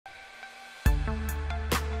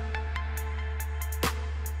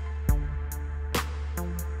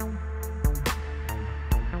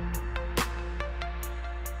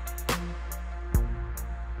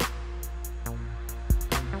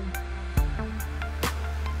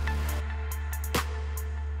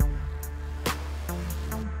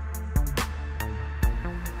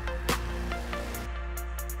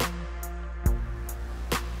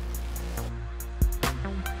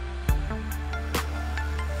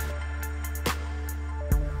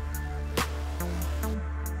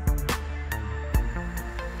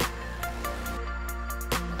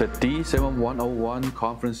The D7101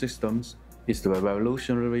 conference system is the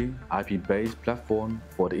revolutionary IP-based platform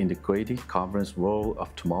for the integrated conference world of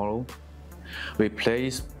tomorrow. We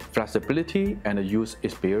place flexibility and the user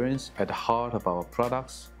experience at the heart of our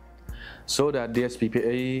products, so that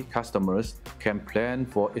DSPPA customers can plan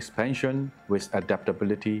for expansion with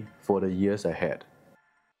adaptability for the years ahead.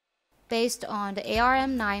 Based on the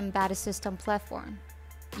ARM9 embedded system platform,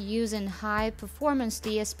 using high-performance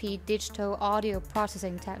DSP digital audio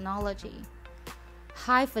processing technology,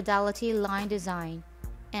 high-fidelity line design,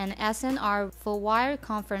 and SNR full-wire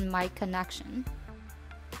conference mic connection,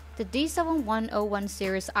 the D7101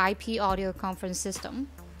 series IP audio conference system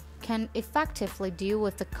can effectively deal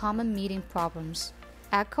with the common meeting problems: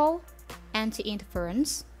 echo,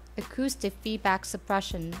 anti-interference, acoustic feedback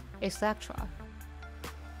suppression, etc.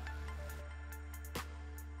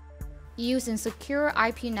 Using secure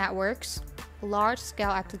IP networks,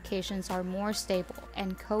 large-scale applications are more stable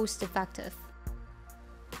and cost-effective.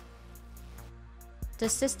 The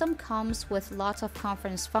system comes with lots of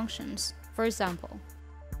conference functions, for example,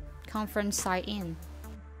 conference sign-in,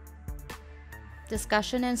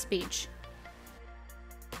 discussion and speech,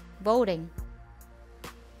 voting,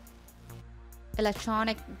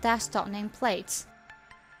 electronic desktop nameplates,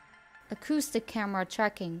 acoustic camera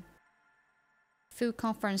tracking, full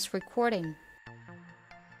conference recording,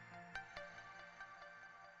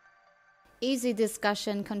 easy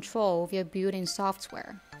discussion control via built-in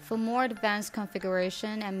software. For more advanced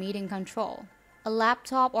configuration and meeting control, a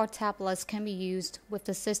laptop or tablet can be used with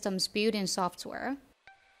the system's built-in software.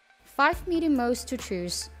 5 meeting modes to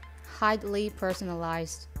choose, highly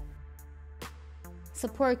personalized.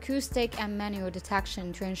 Support acoustic and manual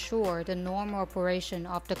detection to ensure the normal operation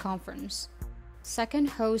of the conference. Second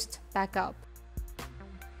host backup.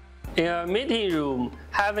 In a meeting room,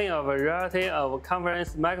 having a variety of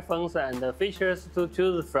conference microphones and features to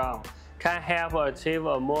choose from can help achieve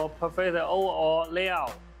a more perfect overall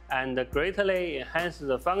layout and greatly enhance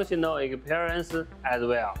the functional experience as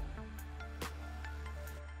well.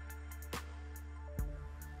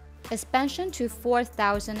 Expansion to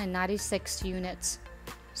 4,096 units,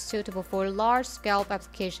 suitable for large-scale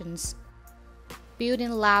applications.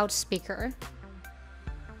 Built-in loudspeaker.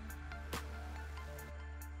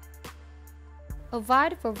 A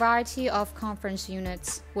wide variety of conference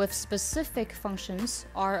units with specific functions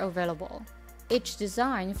are available, each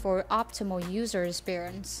designed for optimal user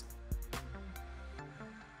experience.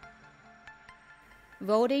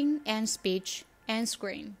 Voting and speech and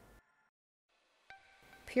screen.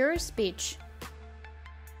 Pure speech.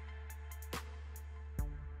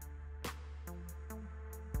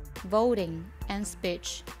 Voting and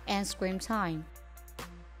speech and screen time.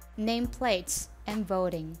 Nameplates and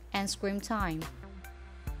voting and screen time.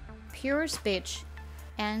 Pure speech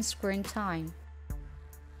and screen time.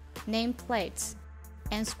 Nameplates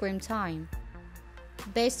and screen time.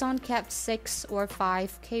 Based on Cat 6 or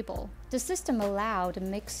 5 cable, the system allowed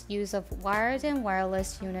mixed use of wired and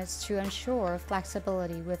wireless units to ensure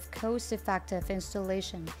flexibility with cost-effective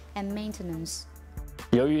installation and maintenance.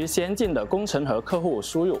 由于先进的工程和客户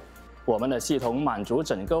输入，我们的系统满足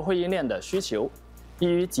整个会议链的需求，易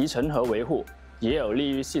于集成和维护，也有利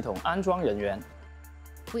于系统安装人员。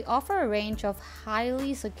 We offer a range of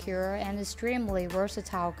highly secure and extremely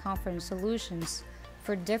versatile conference solutions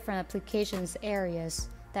for different applications areas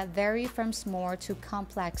that vary from small to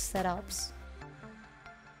complex setups.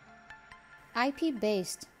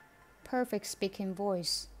 IP-based, perfect speaking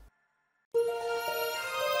voice.